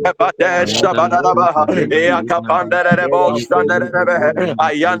words of our Akabade mouth, O Lord, Shabanaraba, bring peace. Let Eakapandarebo our presence, O Shandarebe, Lord,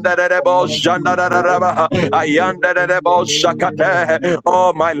 Ayandarebo command peace, O Lord. Shandaraba, Oh, Jehovah, in the Ayandarebo name of Shakate. Jesus.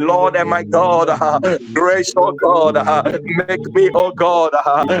 Oh, my In the Lord and my name God, of Jesus. grace, oh Oh, God, God, in the make name me, of oh Jesus. God,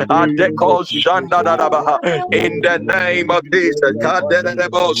 We pray for Adeko peace, O God. Shandaraba, in Oh, the peace name will of be Jesus, very abundant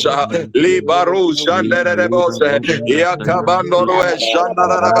in our life. Kaderebosha, Oh, Libaru Jehovah, Shandarebose, in the Yakabandorwe name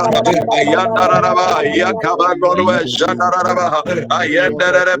Shandaraba, Ayandaraba, Yakabandorwe Shandaraba,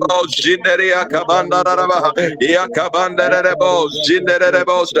 Ayandarebo Shinderia Kabandaraba, Yakabandarebo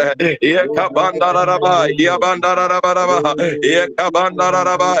Shinderebose, Yakabandaraba, Yabandaraba,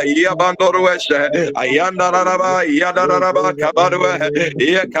 Yakabandaraba, Yabandorweshe, Ayandaraba, Yadaraba, Kabadwe,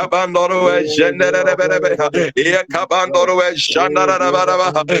 Yakabandorwe, Jenderebe, Yakabandorwe,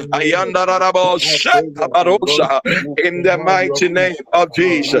 Shandaraba, Ayandarabo, our presence, O Lord, Shakabarosha, will in the command your mighty peace. name of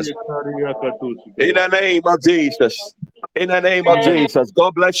Jesus. In the name of Jesus. In the name of Jesus.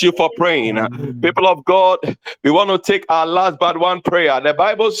 God bless you for praying. People of God, we want to take our last but one prayer. The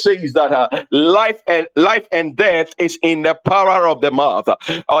Bible says that life and death is in the power of the mouth,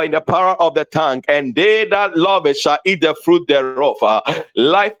 or in the power of the tongue, and they that love it shall eat the fruit thereof.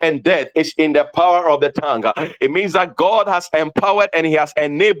 Life and death is in the power of the tongue. It means that God has empowered and He has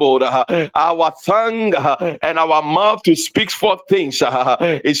enabled our tongue and our mouth to speak forth things.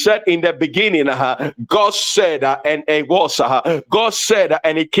 He said in the beginning, God said, and it was. God said,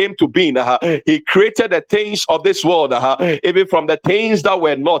 and it came to being. He created the things of this world, even from the things that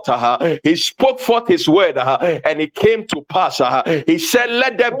were not. He spoke forth His word, and it came to pass. He said,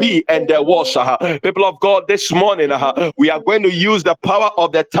 "Let there be," and there was. People of God, this morning, we are going to use the power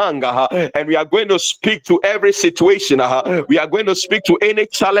of the tongue, and we are going to speak to every situation. We are going to speak to any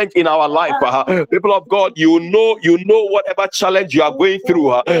challenge in our life. People of God, you know whatever challenge you are going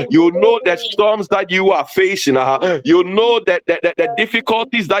through. You know the storms that you are facing. You know that the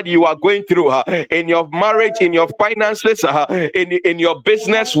difficulties that you are going through in your marriage, in your finances, in your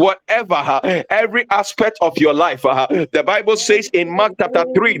business, whatever, every aspect of your life. The Bible says in Mark chapter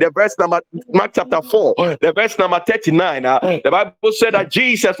 3, the verse number Mark chapter 4, the verse number 39. The Bible said that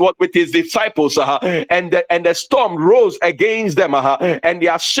Jesus was with his disciples, and the storm rose against them, and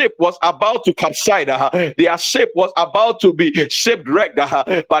their ship was about to capsize. Their ship was about to be shipwrecked.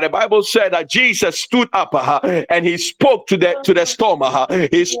 But the Bible said that Jesus stood up and he spoke spoke to the storm.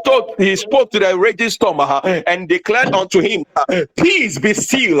 He spoke to the raging storm and declared unto him, peace be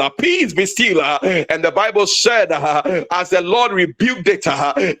still, peace be still. And the Bible said, as the Lord rebuked it,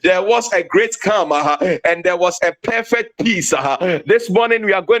 there was a great calm and there was a perfect peace. This morning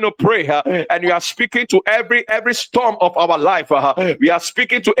we are going to pray and we are speaking to every storm of our life. We are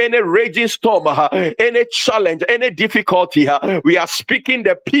speaking to any raging storm, any challenge, any difficulty. We are speaking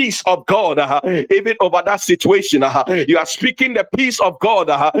the peace of God even over that situation. You are speaking the peace of God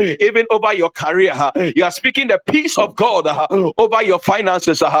even over your career. You are speaking the peace of God over your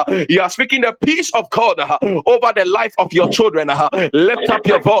finances. You are speaking the peace of God over the life of your children. Lift up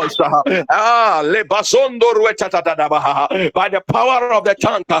your voice. By the power of the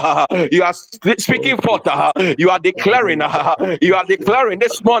tongue, you are speaking forth. You are declaring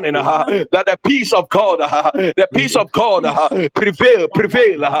this morning that the peace of God, the peace of God prevail.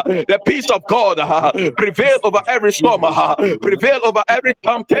 The peace of God prevail over every storm, prevail over every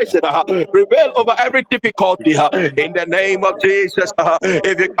temptation, prevail over every difficulty. In the name of Jesus,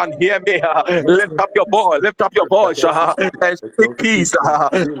 if you can hear me, lift up your voice, and speak peace.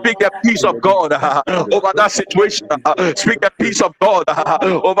 Speak the peace of God over that situation. Speak the peace of God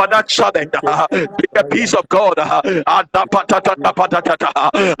over that challenge. Speak the peace of God.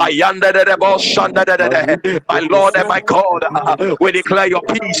 My Lord and my God, we declare your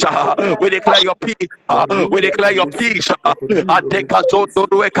peace. We declare your peace. We declare your peace.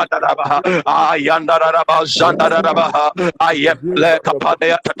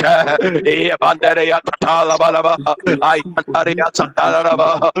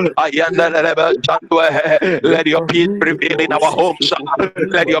 Let your peace prevail in our homes.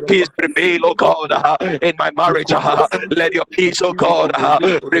 Let your peace prevail, oh God, in my marriage. Let your peace, oh God,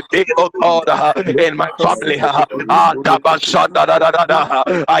 prevail, oh God, in my family.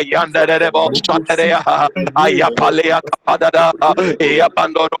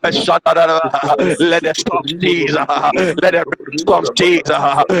 Let the storm cease. Let the storm cease.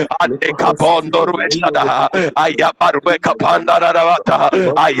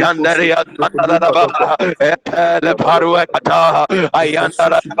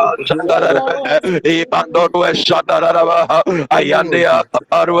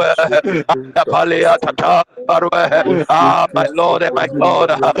 My Lord and my God,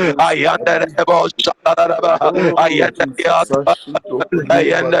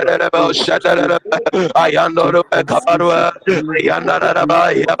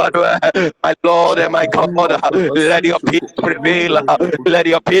 my Lord and my God, let your peace prevail. Let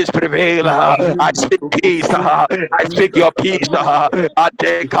your peace prevail. I speak peace. I speak your peace. I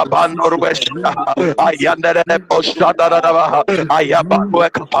take a bandor west. I under the Boshadara. I am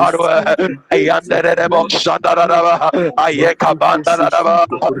Kaparwa. I under the Boshadara. I Kabandara.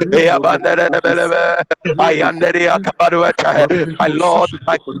 I under the Kaparwa. My Lord,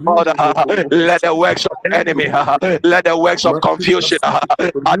 my God, let the works of the enemy, let the works of confusion,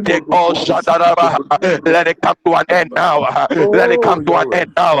 I take all Shadaraba. Let it come to an end now. Let it come to an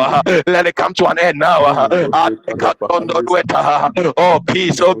end now. Let it come to an end now. Oh,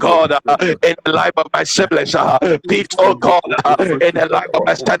 peace, oh God, in the life of my siblings. Peace, oh God, in the life of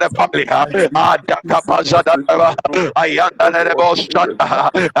my extended family.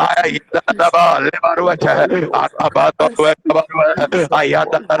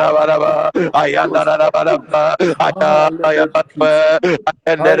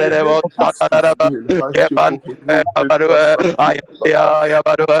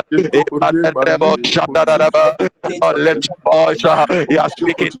 Oh, lift your voice. You are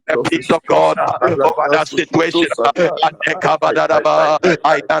speaking the peace of God over that situation.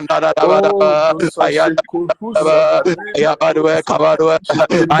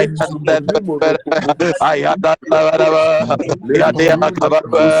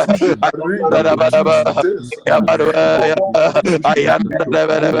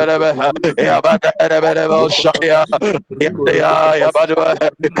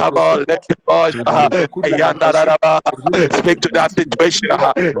 Come on, let your voice. Speak to that situation.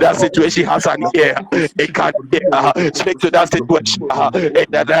 That situation has an ear. It can hear. Speak to that situation in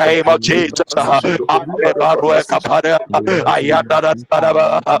the name of Jesus.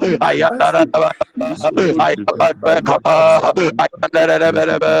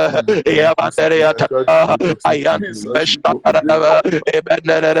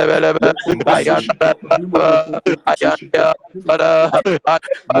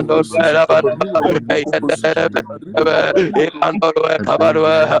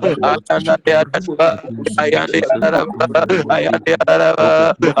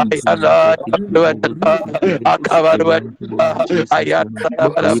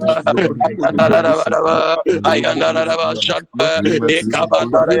 Ayandaraba Shanta,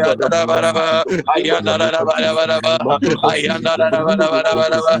 Ekabandara Daraba, Ayandaraba,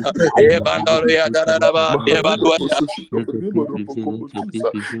 Ayandaraba, Ebandoria Daraba, Mahareba Ebandoria. Bosushito Horimo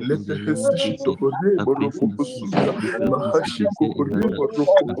Robokobotusa, Lepehesishito Horimo Robokosuta, Mahashiko Horimo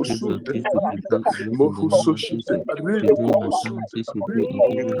Robokosunte Harita, Mohusoshite Harimo Kobosunte Harimo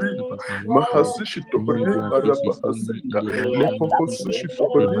Hori, Mahasishito Horima Rabahasita, Lepohosushito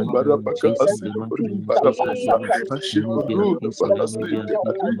Horima Rabakahasito Horima Rabasa, Hashihuru Rabahasite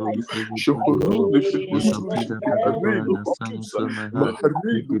Harito, Shohuru Lepehusushite Harimo Kotusa,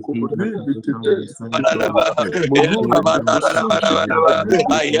 Maharilu Kohorimi Tete Sito. Morule de Bosushi to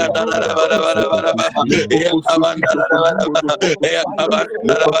Horrible Kohorula Bahasata, Lepohosushi to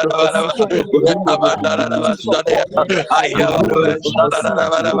Horrible Robocosuta, Lepacahasushi to Horrible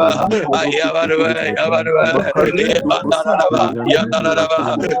Robocosuta, Horule Bahasiti to Horrible Robocosuta,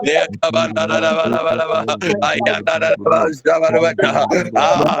 Maharilu Bosute Horrible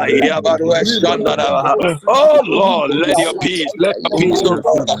Maharilu Kohorima Rabahasishi Oh to Lord, Horrible let your Robocosuta. peace, let your peace, oh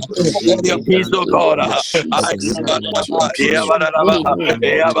God. Let your In the peace, oh name God. of Jesus, let your peace reign, oh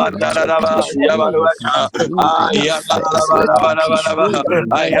Lord. Let your peace reign. In the affairs, let your peace reign in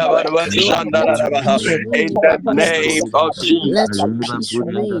my life, Lord. Let your peace reign In in the my name business. of Jesus. Let your peace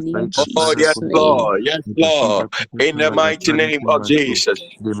reign in Oh, yes, Jesus' name. Lord. Yes, Lord. In the mighty name of Jesus.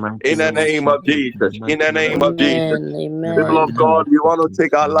 In the name of Jesus. In the name of Jesus. Amen. People Amen. of God, we want to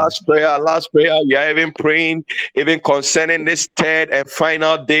take our last prayer. Our last prayer, we are even praying, even concerning this third and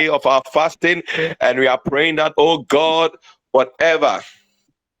final day of our fasting. And we are praying that, oh God, whatever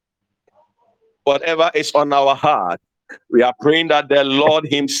is on our heart, we are praying that the Lord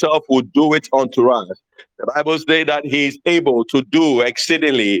Himself will do it unto us. The Bible says that He is able to do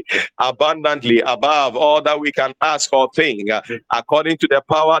exceedingly abundantly above all that we can ask or think, according to the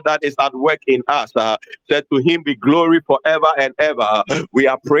power that is at work in us. That to Him be glory forever and ever. We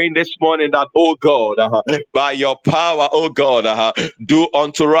are praying this morning that, oh God, by your power, oh God, do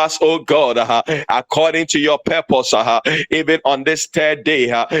unto us, oh God, according to your purpose, even on this third day,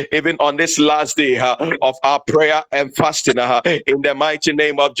 even on this last day of our prayer and fasting, in the mighty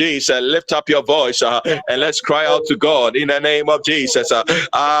name of Jesus. Lift up your voice and let's cry out to God in the name of Jesus.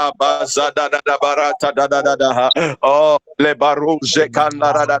 Oh,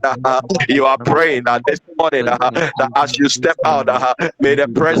 you are praying that this morning that as you step out, may the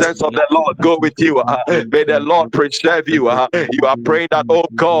presence of the Lord go with you. May the Lord preserve you. You are praying that, oh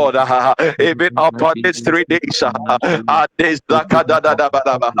God, even upon these 3 days,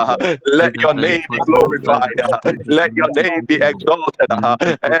 let your name be glorified. Let your name be exalted.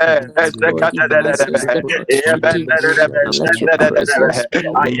 Yes, Lord, even as you step out today, let your presence be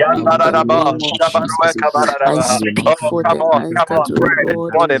with me in the name of Jesus. I speak Oh, for come the on, hands come on, that, oh pray this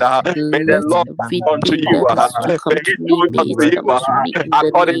Lord, morning. May the let Lord do unto everything you. that is to May come He to me, do may unto it you come to me in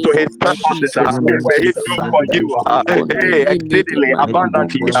the according to name His of purposes. Jesus. May He do for Father, you exceedingly Kokonili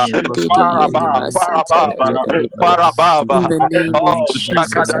abundantly, far Marumoshinteli above, Mazentele. far above. In the name of Oh,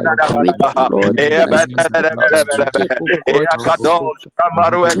 Jesus, I pray that, Lord, even as we step out today, oh God,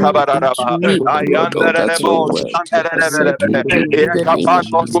 do unto me, oh Lord, all that your word has said you do. In the name of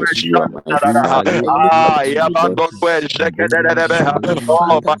Jesus, you are my Father. I look up to you, Lord.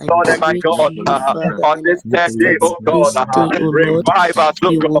 Oh, Father, my I Lord and my pray to God, you, Father, on and I this third ask day, that oh God, this day, oh Lord, revive us,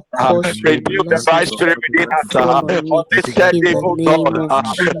 oh you will God, cause your renew the right blessings spirit within to us, fall on on me. this third In day, the oh God, name of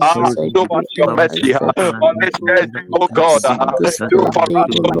Jesus, I show us pray your and ask mercy, that on this you third day, oh God, bless this do third for day, us,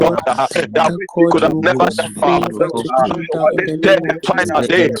 oh oh God, Lord, that that which we God, could you have will never cause done for favor ourselves, to come down on in this the third name and of final Jesus,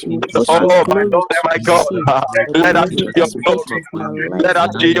 day. that you will cause your Oh, my glory Lord to and my be God, seen in let us see every your aspect glory. of my Let life, us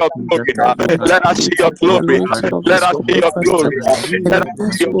oh see Lord. your glory. That you Let us see your activate the glory. anointing of Let this us see your corporate fasting. glory. And Let I us see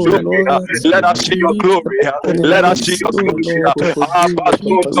ask, your oh glory. Lord, Let us see your lead glory. Let us see yes, your oh glory. Lord,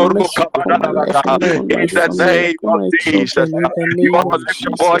 keep mercy upon my life and upon my In the family, name upon of my Jesus, children, in the you name want to of lift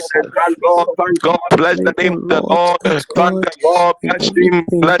your voice Jesus. and thank God, thank I God, bless pray, the oh name of the Lord, Lord, that thank God, the Lord, in bless Him,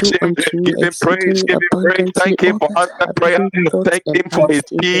 everything, bless do Him, unto me give Him praise, exceedingly give Him praise, abundantly thank Him all for that I answered have prayer, even thought thank and Him for His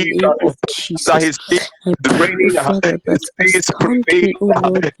asked in the peace, name of that Jesus. His peace I is pray, reigning, Father, His that peace stand me, prevails, oh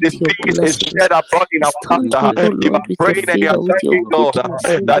Lord, His with your peace is blessings. shed abroad in our Stand me, hearts. oh You Lord, are with your praying and you favor, are with your thanking God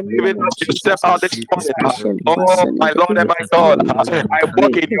goodness in the that name even of as you step Jesus. out this morning, Especially oh concerning my the Lord and area my of God, marriage, I I walk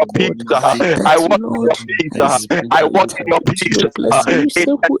pray, in oh your God, peace. I that walk in Lord, your I peace. speak I walk in enter your into peace your blessing. You in say,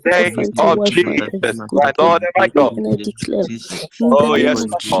 the whoever name finds a of wife find a Jesus, good my thing. Lord and my Pray God. and I declare in the Oh, name yes, of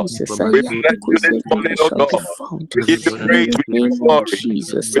Lord. Jesus, We bless you this morning, Ayalikuzelima oh shall be God. found. We give you In praise, the we give you name of glory.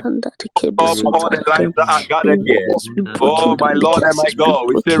 Jesus, We and that love more than life saints that are gathered In here. us, we put Oh, you my in the Lord and my classes, we God,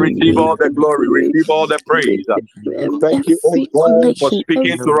 we put say you receive in all the glory, receive all the praise. We thank you, oh every God, for connection,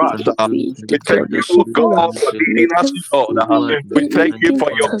 speaking to us. every We thank you, oh declaration, oh Lord. God, for May leading us, oh God. every We thank you anything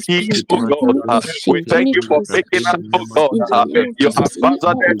for that your has peace, been oh done, any God. We exchange, thank any you for making us, transaction, oh in the God, name of your Jesus, any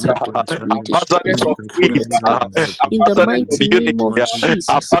ambassadors, altar that we ambassadors destroy, of we put peace, it down. In the ambassadors of mighty unity, name of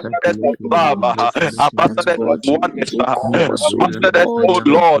Jesus, we ambassadors of pray, oh love, Lord, that ambassadors of God, oneness, you call us, oh ambassadors, Lord, oh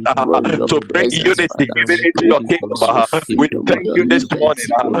Lord, dwell in your to bring presence, unity Father. even into We your cause kingdom. for We freedom of thank your you this morning.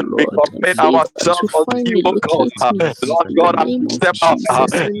 liberty, oh We Lord, and commit favor to ourselves unto find you, me, oh God. locate me. Lord In the God, as name we of step out,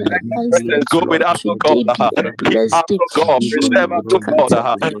 Jesus, and let I your ask that, presence go with Lord, us, oh God. today be a Keep us, blessed day. oh God. Even Preserve us, oh God. starting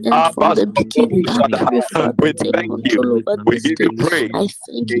from the end, Our from the pastor, beginning, I pray, Father, we take thank you. control over We this give you day. praise. I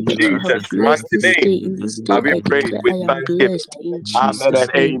thank you In that you have Jesus' blessed mighty this day. name, In this day, have we I prayed declare with I am thanksgiving. blessed in Amen and Jesus'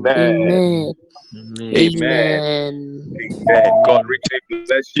 name. amen. Amen. Amen. Amen. Amen. God richly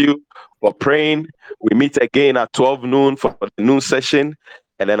bless you for praying. We meet again at 12 noon for the noon session,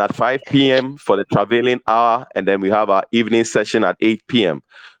 and then at 5 p.m. for the traveling hour, and then we have our evening session at 8 p.m.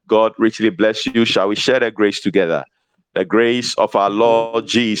 God richly bless you. Shall we share the grace together? The grace of our Lord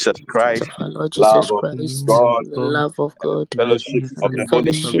Jesus Of Christ, our Lord love Jesus of Christ, God, the love of and the God, fellowship and of the the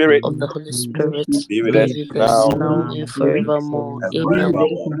Holy fellowship Spirit of the Holy Spirit be with be us with us now now and forevermore. and Amen.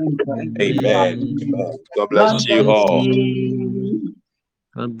 forevermore. Amen. God bless you all.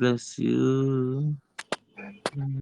 God bless you.